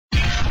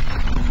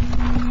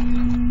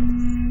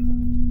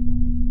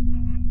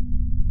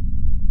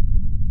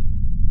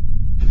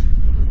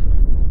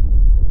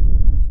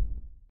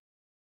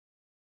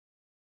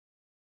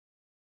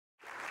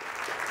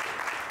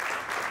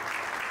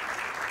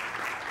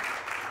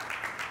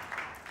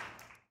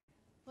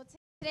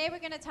Today we're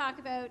going to talk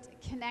about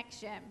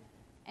connection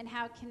and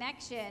how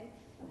connection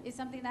is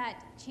something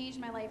that changed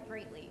my life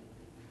greatly.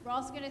 We're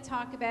also going to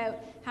talk about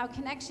how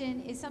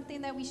connection is something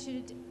that we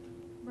should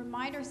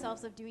remind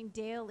ourselves of doing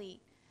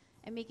daily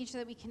and making sure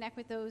that we connect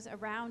with those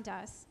around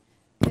us,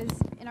 because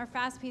in our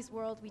fast-paced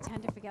world, we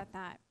tend to forget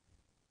that.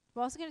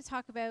 We're also going to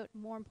talk about,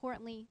 more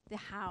importantly, the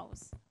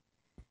hows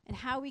and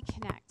how we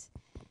connect.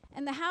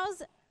 And the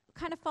hows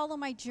kind of follow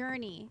my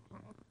journey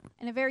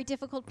in a very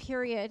difficult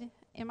period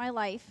in my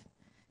life.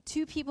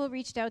 Two people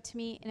reached out to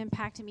me and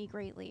impacted me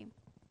greatly.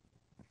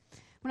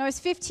 When I was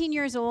 15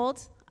 years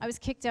old, I was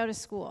kicked out of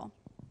school.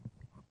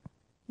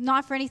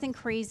 Not for anything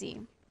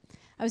crazy.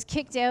 I was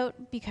kicked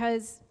out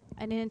because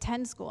I didn't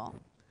attend school.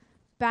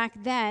 Back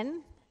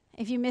then,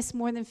 if you missed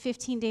more than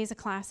 15 days of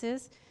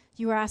classes,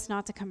 you were asked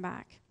not to come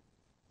back.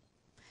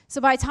 So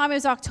by the time it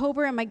was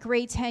October in my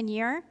grade 10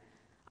 year,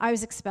 I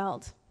was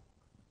expelled.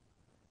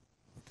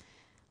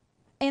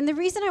 And the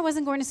reason I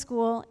wasn't going to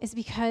school is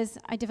because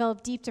I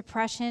developed deep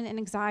depression and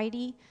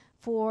anxiety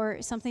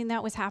for something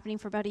that was happening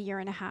for about a year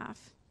and a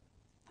half.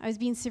 I was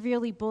being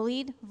severely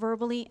bullied,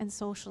 verbally and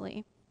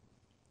socially.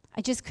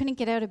 I just couldn't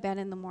get out of bed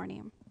in the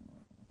morning.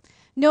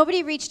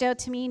 Nobody reached out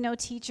to me, no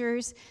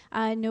teachers,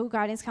 no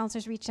guidance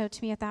counselors reached out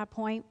to me at that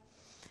point.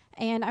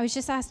 And I was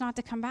just asked not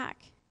to come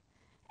back.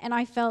 And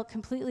I felt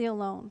completely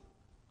alone.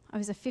 I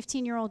was a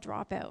 15-year-old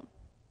dropout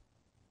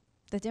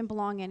that didn't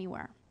belong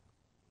anywhere.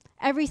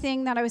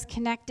 Everything that I was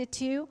connected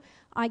to,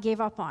 I gave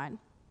up on.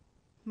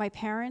 My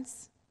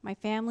parents, my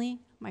family,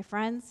 my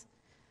friends,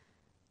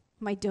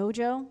 my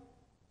dojo,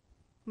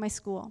 my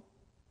school,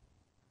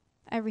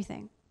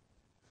 everything.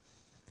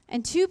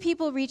 And two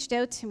people reached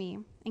out to me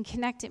and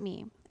connected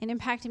me and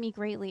impacted me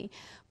greatly.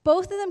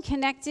 Both of them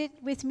connected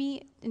with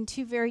me in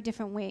two very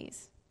different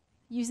ways,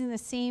 using the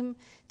same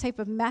type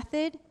of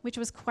method, which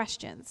was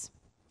questions.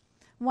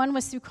 One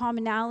was through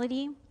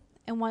commonality,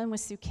 and one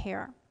was through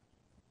care.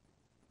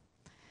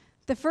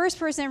 The first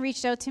person that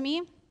reached out to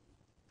me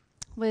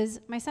was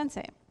my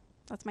sensei.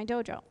 That's my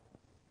dojo.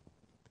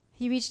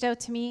 He reached out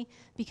to me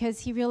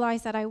because he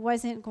realized that I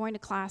wasn't going to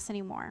class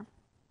anymore.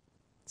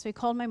 So he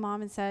called my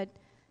mom and said,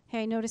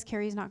 "Hey, I noticed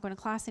Carrie's not going to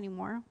class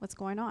anymore. What's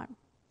going on?"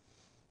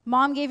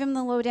 Mom gave him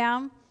the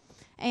lowdown,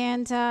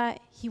 and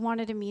he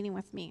wanted a meeting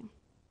with me.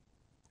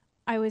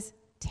 I was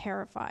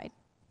terrified.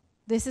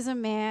 This is a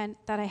man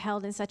that I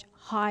held in such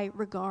high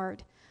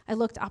regard. I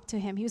looked up to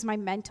him. He was my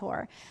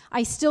mentor.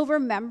 I still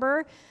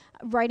remember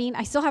writing,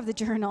 I still have the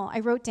journal.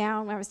 I wrote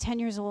down when I was 10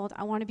 years old,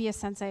 I want to be a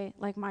sensei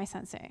like my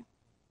sensei.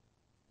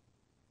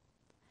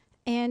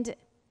 And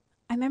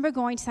I remember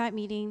going to that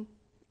meeting,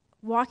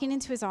 walking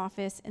into his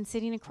office and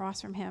sitting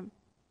across from him.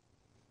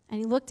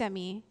 And he looked at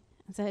me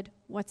and said,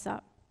 "What's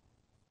up?"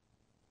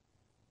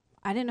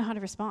 I didn't know how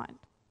to respond.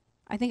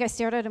 I think I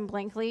stared at him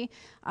blankly.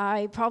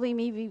 I probably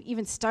maybe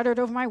even stuttered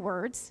over my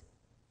words.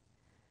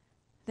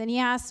 Then he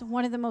asked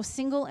one of the most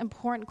single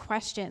important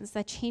questions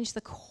that changed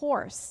the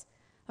course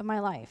of my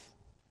life.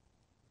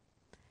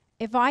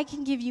 If I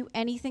can give you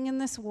anything in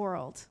this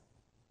world,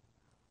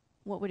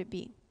 what would it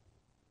be?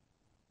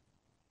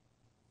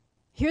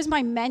 Here's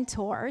my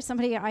mentor,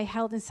 somebody I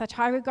held in such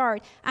high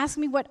regard, ask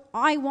me what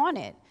I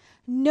wanted.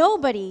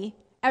 Nobody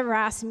ever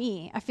asked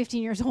me at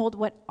 15 years old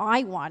what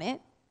I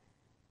wanted.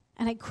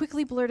 And I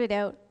quickly blurted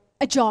out,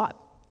 "A job.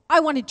 I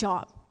want a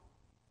job."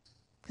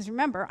 Because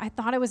remember, I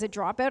thought I was a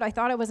dropout. I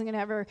thought I wasn't going to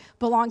ever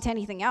belong to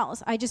anything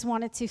else. I just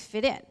wanted to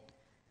fit in.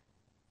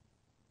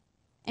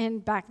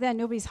 And back then,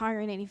 nobody's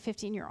hiring any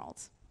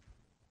 15-year-olds.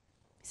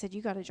 He said,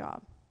 "You got a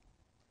job."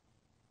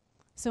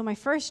 So my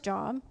first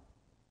job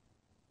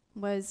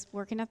was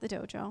working at the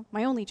dojo.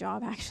 My only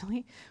job,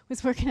 actually,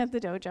 was working at the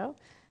dojo.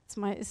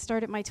 It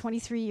started my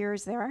 23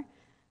 years there.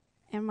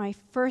 And my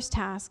first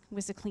task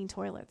was to clean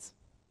toilets.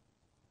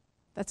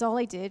 That's all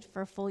I did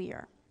for a full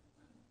year,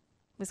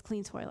 was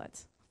clean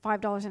toilets.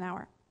 $5 an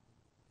hour.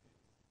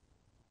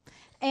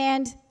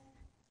 And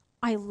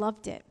I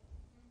loved it.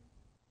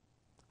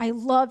 I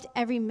loved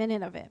every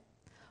minute of it.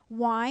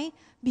 Why?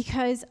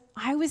 Because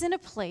I was in a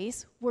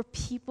place where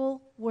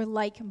people were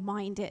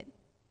like-minded.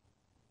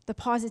 The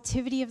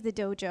positivity of the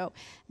dojo.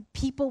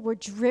 People were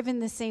driven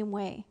the same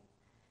way.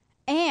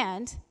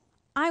 And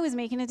I was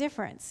making a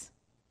difference.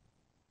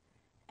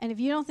 And if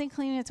you don't think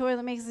cleaning a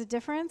toilet makes a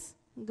difference,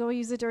 go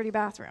use a dirty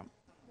bathroom.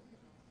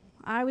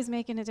 I was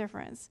making a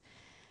difference.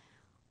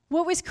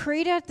 What was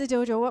created at the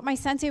dojo, what my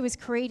sensei was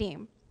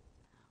creating,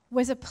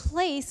 was a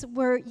place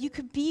where you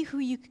could be who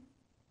you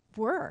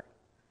were.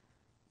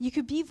 You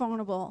could be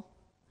vulnerable,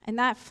 and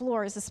that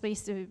floor is a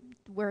space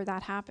where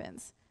that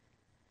happens.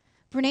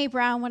 Brene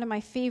Brown, one of my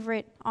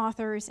favorite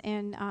authors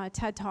in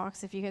TED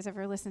Talks, if you guys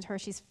ever listen to her,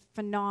 she's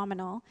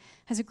phenomenal,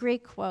 has a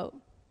great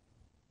quote.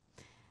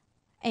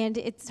 And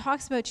it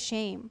talks about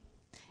shame.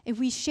 If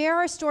we share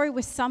our story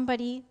with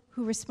somebody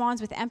who responds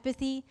with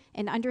empathy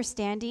and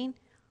understanding,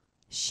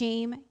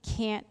 shame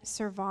can't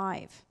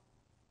survive.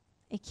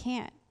 It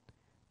can't.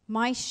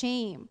 My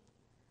shame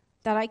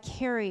that I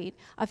carried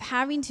of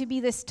having to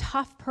be this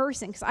tough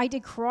person, because I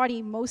did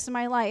karate most of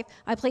my life,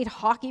 I played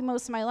hockey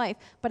most of my life,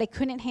 but I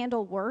couldn't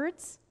handle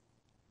words,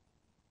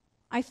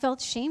 I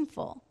felt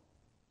shameful.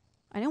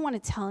 I didn't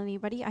want to tell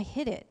anybody. I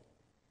hid it.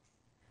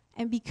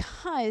 And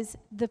because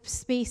the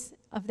space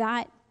of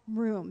that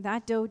room,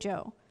 that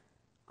dojo,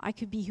 I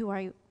could be who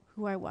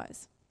I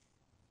was.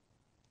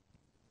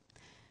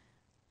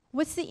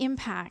 What's the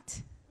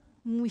impact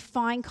when we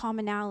find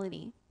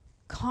commonality,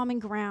 common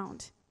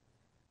ground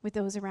with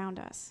those around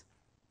us?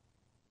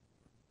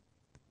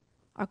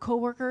 Our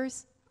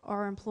coworkers,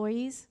 our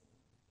employees,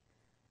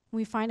 when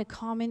we find a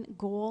common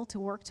goal to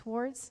work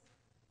towards,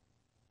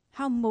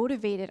 how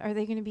motivated are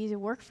they going to be to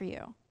work for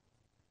you?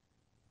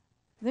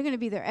 They're going to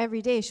be there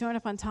every day, showing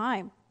up on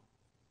time.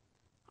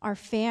 Our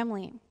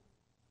family,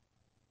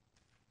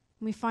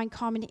 when we find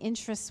common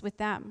interests with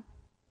them,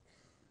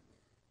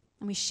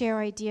 and we share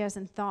ideas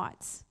and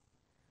thoughts,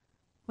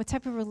 what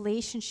type of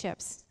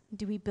relationships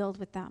do we build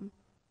with them?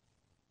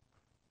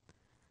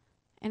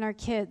 And our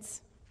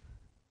kids.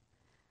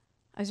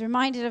 I was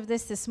reminded of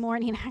this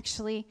morning,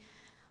 actually.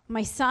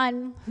 My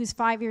son, who's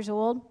 5 years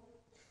old,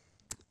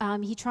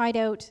 he tried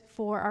out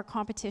for our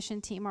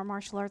competition team, our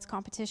martial arts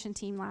competition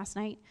team last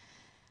night.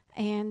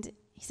 And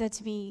he said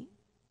to me,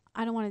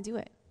 I don't want to do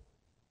it.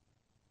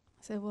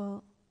 I said,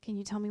 well, can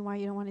you tell me why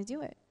you don't want to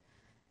do it?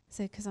 He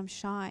said, because I'm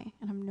shy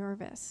and I'm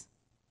nervous.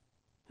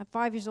 At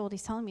 5 years old,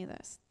 he's telling me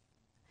this.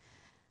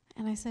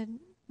 And I said,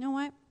 you know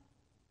what?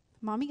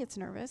 Mommy gets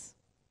nervous.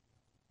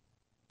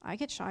 I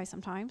get shy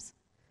sometimes.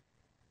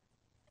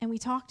 And we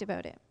talked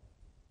about it.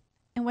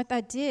 And what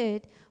that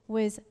did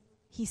was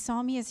he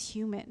saw me as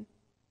human.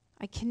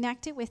 I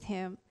connected with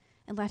him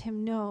and let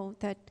him know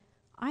that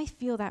I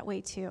feel that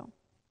way too.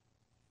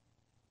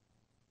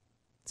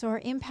 So our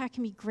impact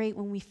can be great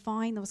when we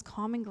find those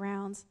common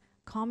grounds,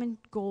 common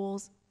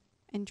goals,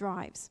 and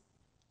drives.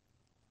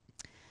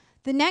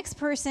 The next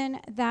person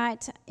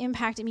that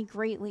impacted me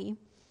greatly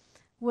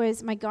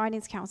was my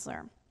guidance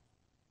counselor.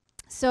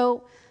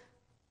 So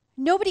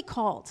nobody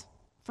called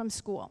from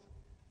school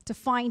to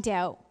find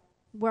out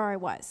where I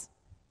was.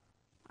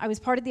 I was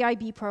part of the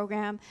IB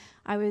program.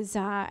 I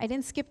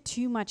didn't skip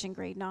too much in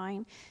grade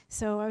 9,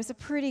 so I was a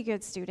pretty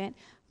good student,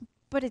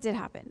 but it did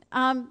happen.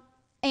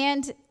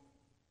 And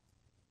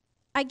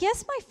I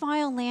guess my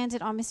file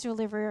landed on Mr.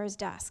 Oliveira's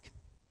desk.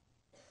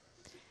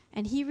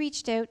 And he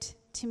reached out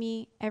to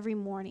me every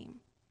morning.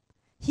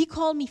 He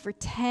called me for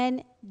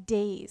 10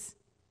 days,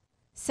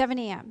 7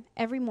 a.m.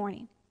 every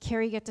morning.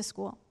 Carrie, get to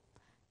school.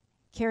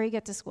 Carrie,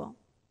 get to school.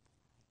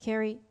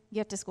 Carrie,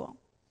 get to school.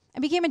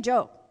 It became a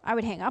joke. I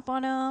would hang up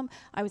on him.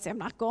 I would say, I'm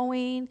not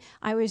going.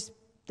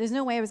 There's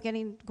no way I was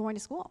going to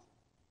school.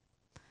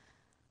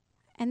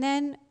 And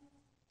then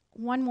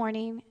one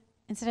morning,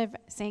 instead of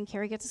saying,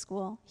 Carrie, get to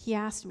school, he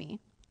asked me,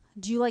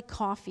 do you like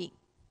coffee?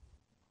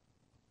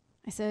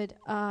 I said,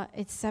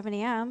 it's 7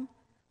 a.m.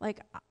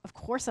 Of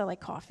course I like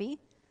coffee.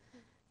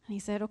 And he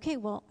said, okay,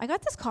 well, I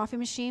got this coffee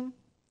machine.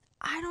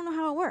 I don't know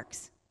how it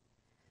works.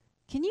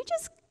 Can you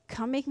just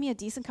come make me a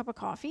decent cup of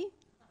coffee?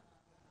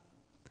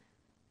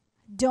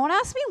 Don't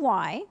ask me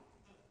why,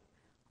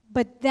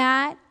 but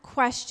that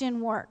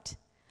question worked.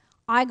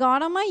 I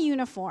got on my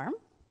uniform,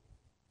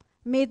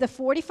 made the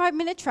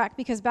 45-minute trek,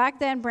 because back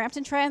then,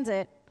 Brampton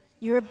Transit,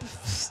 you're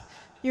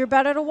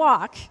better to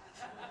walk.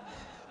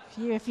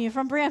 If you're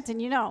from Brampton,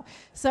 you know.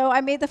 So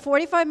I made the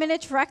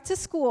 45-minute trek to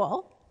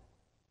school,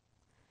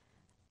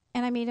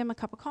 and I made him a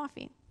cup of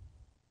coffee.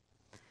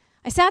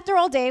 I sat there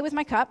all day with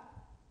my cup.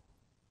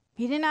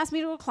 He didn't ask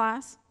me to go to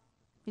class.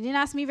 He didn't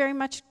ask me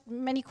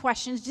many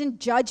questions,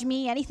 didn't judge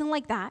me, anything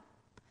like that.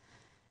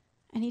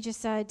 And he just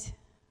said,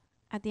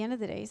 at the end of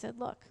the day, he said,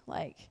 look,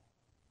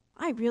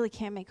 I really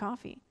can't make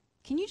coffee.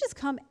 Can you just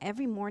come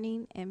every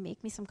morning and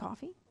make me some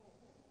coffee?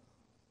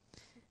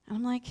 And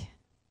I'm like,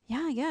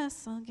 yeah, I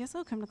guess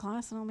I'll come to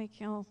class and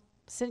I'll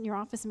sit in your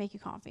office and make you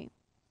coffee.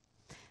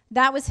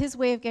 That was his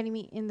way of getting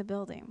me in the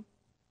building.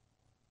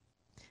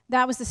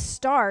 That was the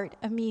start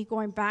of me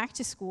going back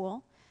to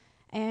school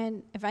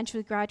and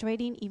eventually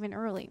graduating even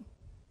early.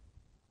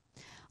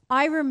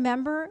 I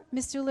remember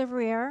Mr.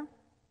 Oliveira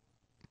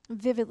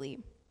vividly.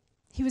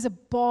 He was a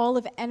ball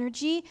of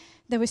energy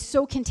that was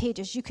so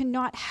contagious. You could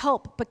not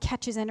help but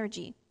catch his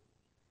energy.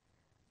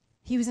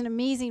 He was an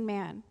amazing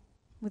man.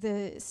 With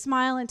a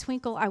smile and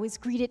twinkle, I was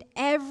greeted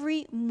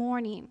every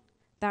morning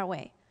that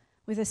way,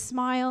 with a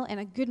smile and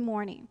a good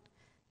morning.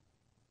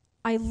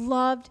 I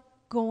loved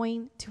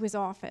going to his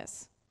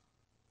office.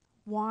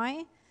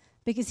 Why?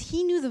 Because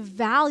he knew the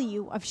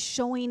value of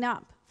showing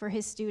up for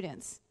his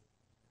students,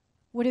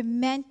 what it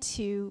meant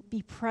to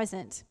be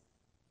present.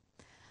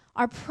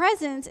 Our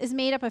presence is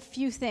made up of a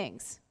few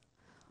things.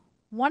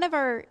 One of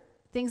our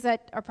things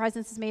that our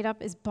presence is made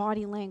up is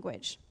body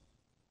language.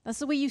 That's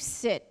the way you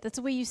sit. That's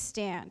the way you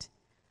stand.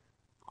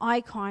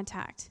 Eye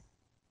contact.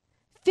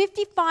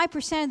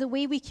 55% of the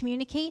way we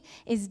communicate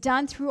is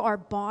done through our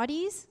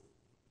bodies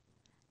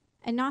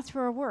and not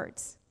through our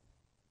words.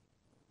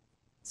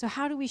 So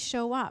how do we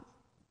show up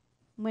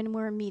when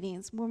we're in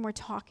meetings, when we're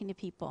talking to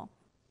people?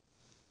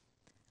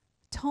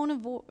 Tone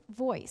of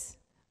voice,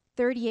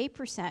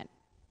 38%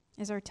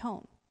 is our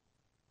tone.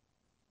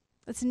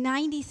 That's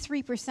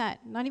 93%,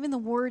 not even the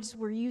words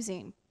we're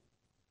using.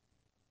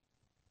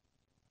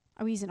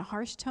 Are we using a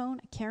harsh tone,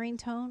 a caring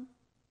tone,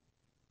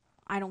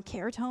 I don't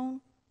care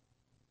tone?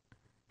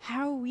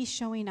 How are we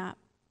showing up?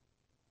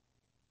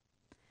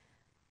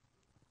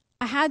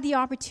 I had the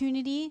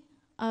opportunity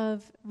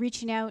of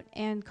reaching out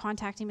and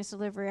contacting Mr.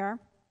 Livrier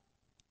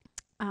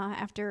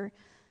after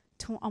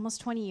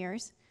almost 20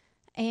 years.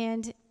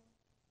 And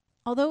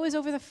although it was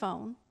over the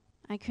phone,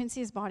 I couldn't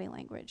see his body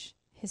language.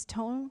 His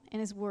tone and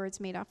his words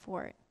made up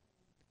for it.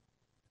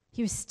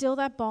 He was still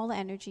that ball of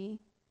energy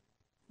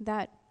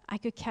that I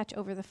could catch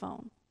over the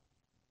phone.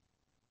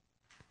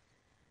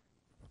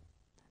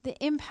 The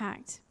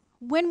impact,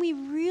 when we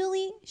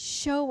really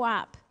show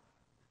up,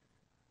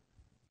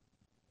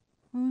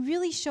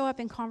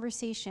 in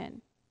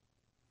conversation,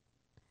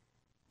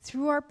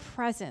 through our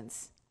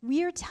presence,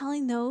 we are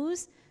telling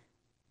those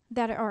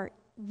that are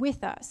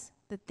with us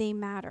that they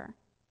matter.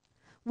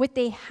 What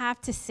they have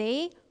to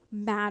say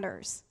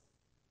matters.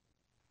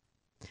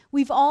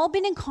 We've all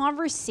been in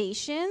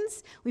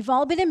conversations, we've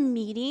all been in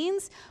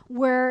meetings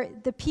where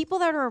the people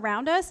that are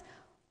around us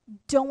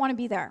don't want to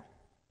be there.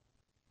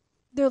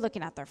 They're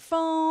looking at their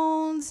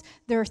phones,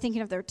 they're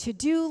thinking of their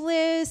to-do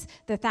list,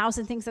 the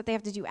 1,000 things that they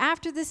have to do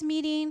after this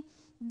meeting.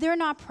 They're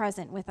not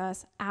present with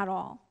us at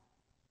all.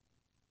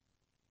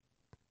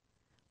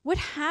 What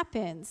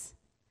happens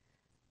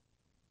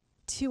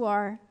to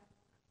our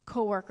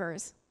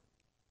coworkers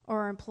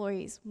or our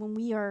employees when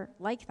we are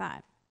like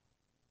that?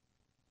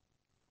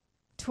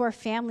 To our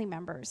family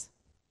members,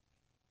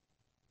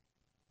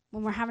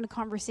 when we're having a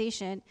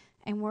conversation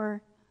and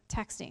we're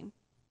texting?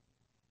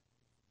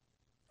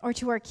 Or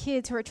to our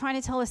kids who are trying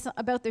to tell us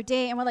about their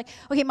day and we're like,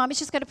 okay, mommy's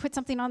just got to put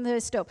something on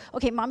the stove.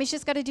 Okay, mommy's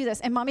just got to do this.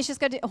 And mommy's just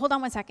got to hold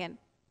on one second.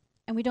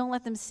 And we don't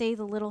let them say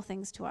the little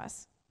things to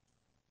us.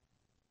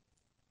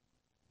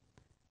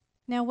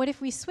 Now, what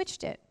if we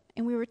switched it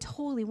and we were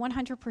totally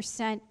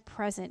 100%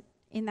 present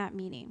in that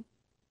meeting?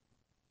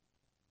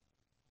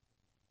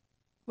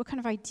 What kind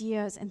of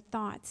ideas and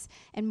thoughts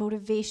and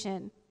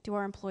motivation do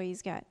our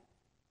employees get?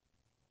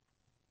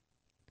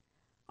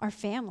 Our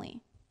family.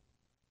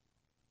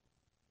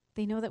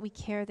 They know that we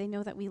care. They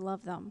know that we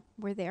love them.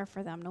 We're there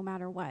for them no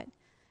matter what.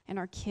 And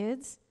our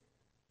kids,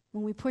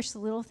 when we push the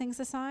little things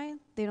aside,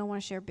 they don't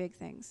want to share big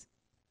things.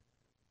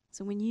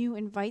 So when you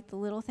invite the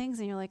little things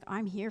and you're like,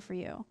 I'm here for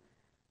you,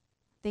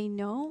 they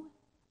know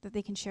that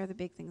they can share the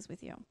big things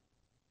with you.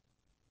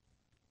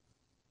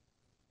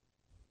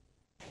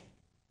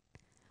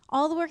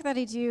 All the work that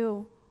I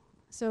do,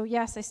 so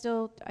yes, I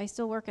still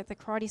work at the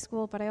karate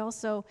school, but I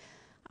also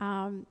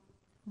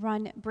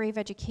run Brave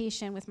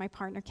Education with my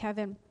partner,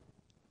 Kevin.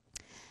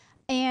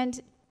 And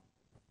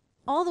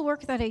all the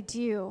work that I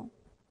do,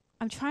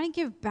 I'm trying to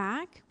give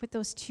back what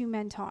those two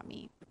men taught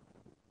me.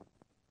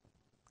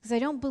 Because I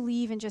don't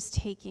believe in just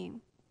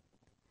taking.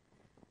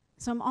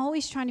 So I'm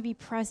always trying to be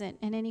present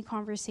in any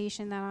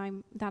conversation that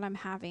I'm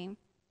having.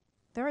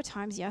 There are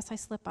times, yes, I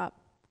slip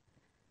up,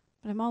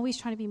 but I'm always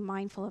trying to be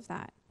mindful of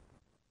that.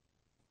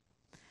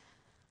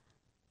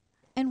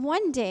 And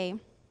one day,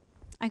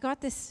 I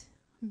got this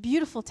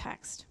beautiful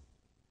text.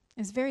 It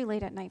was very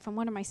late at night from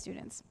one of my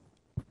students.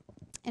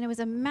 And it was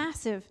a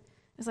massive,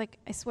 it was like,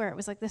 I swear, it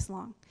was like this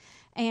long.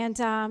 And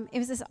it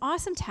was this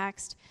awesome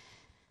text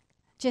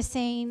just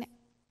saying,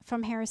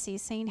 from Heresy,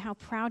 saying how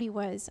proud he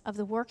was of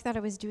the work that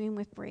I was doing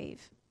with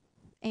Brave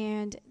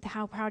and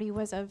how proud he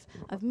was of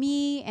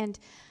me. And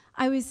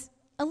I was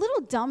a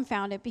little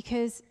dumbfounded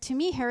because to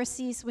me,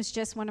 Heresy was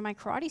just one of my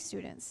karate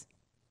students.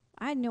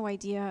 I had no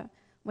idea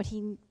what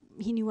he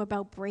knew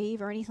about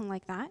Brave or anything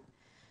like that.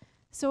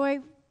 So I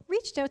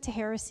reached out to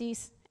Heresy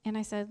and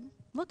I said,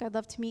 look, I'd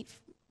love to meet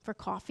for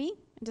coffee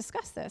and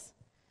discuss this.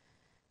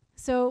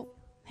 So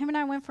him and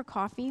I went for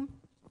coffee,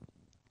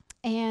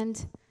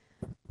 and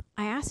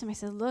I asked him, I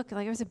said, look,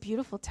 like, it was a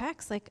beautiful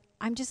text. Like,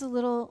 I'm just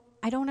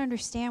I don't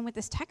understand what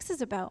this text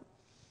is about.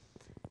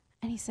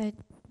 And he said,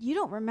 you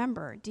don't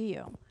remember, do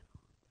you?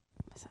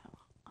 I said,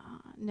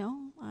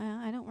 no,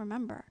 I don't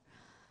remember.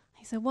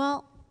 He said,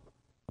 well,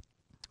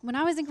 when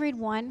I was in grade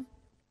 1,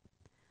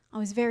 I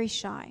was very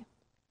shy,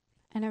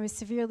 and I was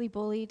severely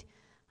bullied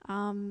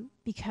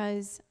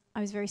because I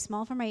was very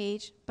small for my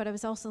age, but I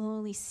was also the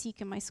only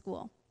Sikh in my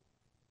school.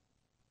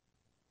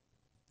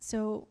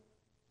 So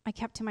I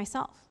kept to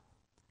myself.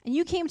 And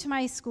you came to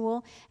my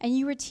school, and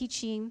you were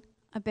teaching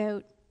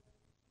about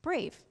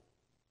Brave,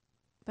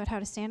 about how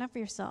to stand up for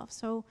yourself.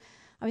 So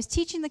I was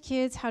teaching the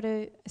kids how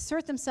to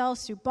assert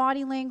themselves through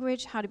body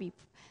language, how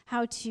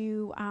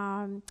to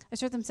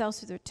assert themselves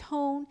through their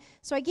tone.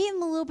 So I gave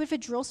them a little bit of a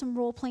drill, some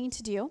role playing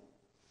to do.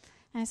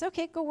 And I said,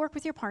 okay, go work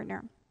with your partner.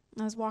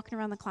 And I was walking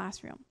around the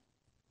classroom.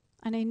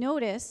 And I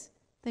noticed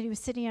that he was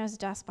sitting at his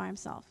desk by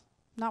himself,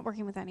 not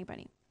working with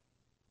anybody.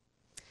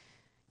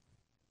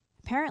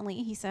 Apparently,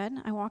 he said,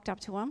 I walked up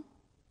to him,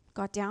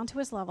 got down to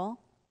his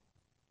level,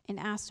 and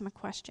asked him a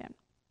question.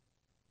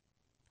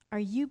 Are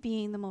you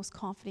being the most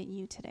confident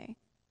you today?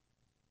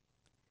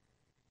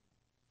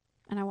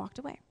 And I walked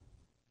away.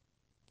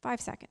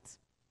 5 seconds.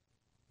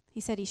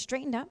 He said he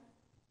straightened up,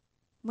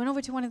 went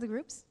over to one of the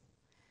groups,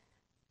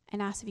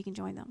 and asked if he can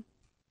join them.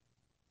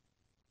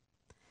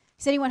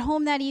 He said he went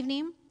home that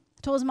evening,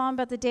 Told his mom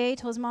about the day,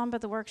 told his mom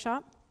about the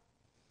workshop.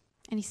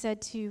 And he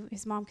said to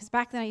his mom, because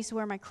back then I used to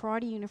wear my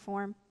karate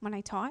uniform when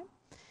I taught.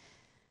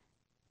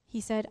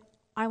 He said,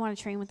 I want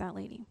to train with that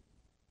lady.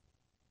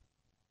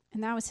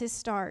 And that was his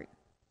start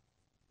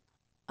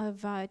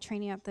of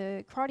training at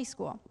the karate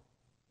school.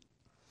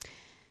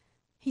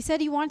 He said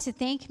he wanted to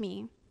thank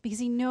me because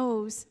he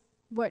knows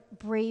what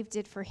Brave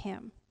did for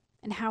him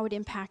and how it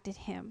impacted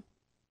him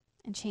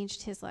and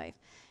changed his life.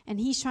 And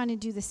he's trying to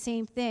do the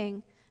same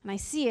thing, and I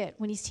see it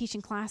when he's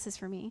teaching classes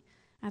for me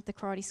at the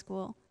karate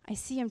school. I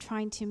see him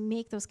trying to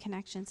make those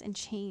connections and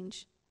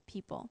change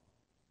people.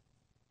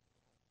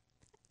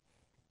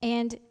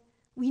 And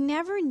we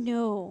never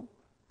know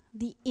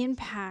the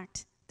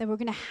impact that we're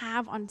going to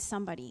have on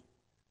somebody.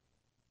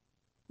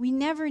 We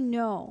never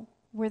know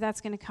where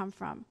that's going to come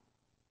from.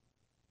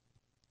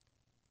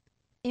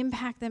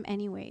 Impact them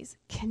anyways.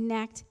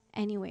 Connect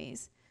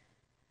anyways.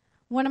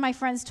 One of my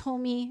friends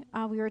told me,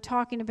 we were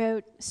talking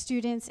about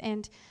students,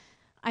 and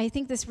I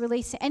think this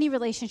relates to any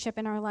relationship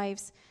in our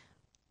lives.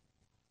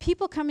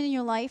 People come in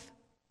your life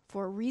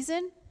for a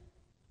reason,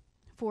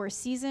 for a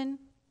season,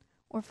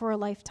 or for a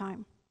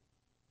lifetime.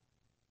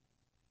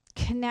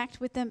 Connect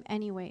with them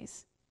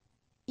anyways,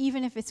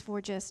 even if it's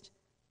for just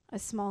a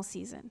small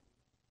season.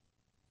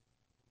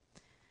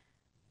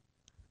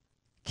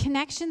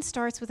 Connection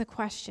starts with a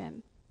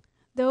question.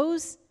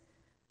 Those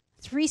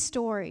 3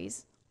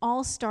 stories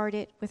all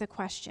started with a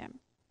question.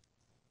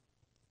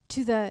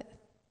 To the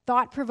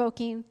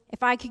thought-provoking,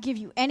 if I could give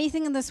you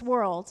anything in this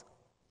world,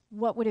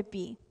 what would it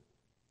be?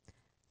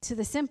 To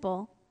the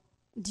simple,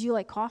 do you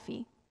like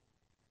coffee?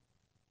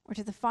 Or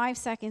to the 5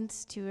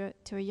 seconds to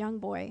a young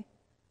boy,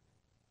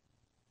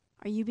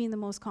 are you being the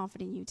most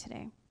confident you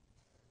today?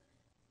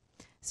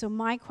 So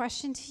my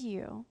question to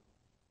you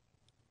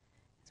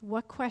is,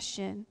 what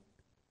question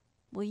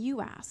will you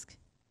ask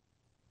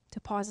to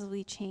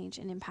positively change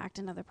and impact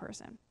another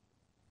person?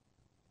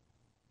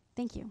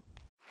 Thank you.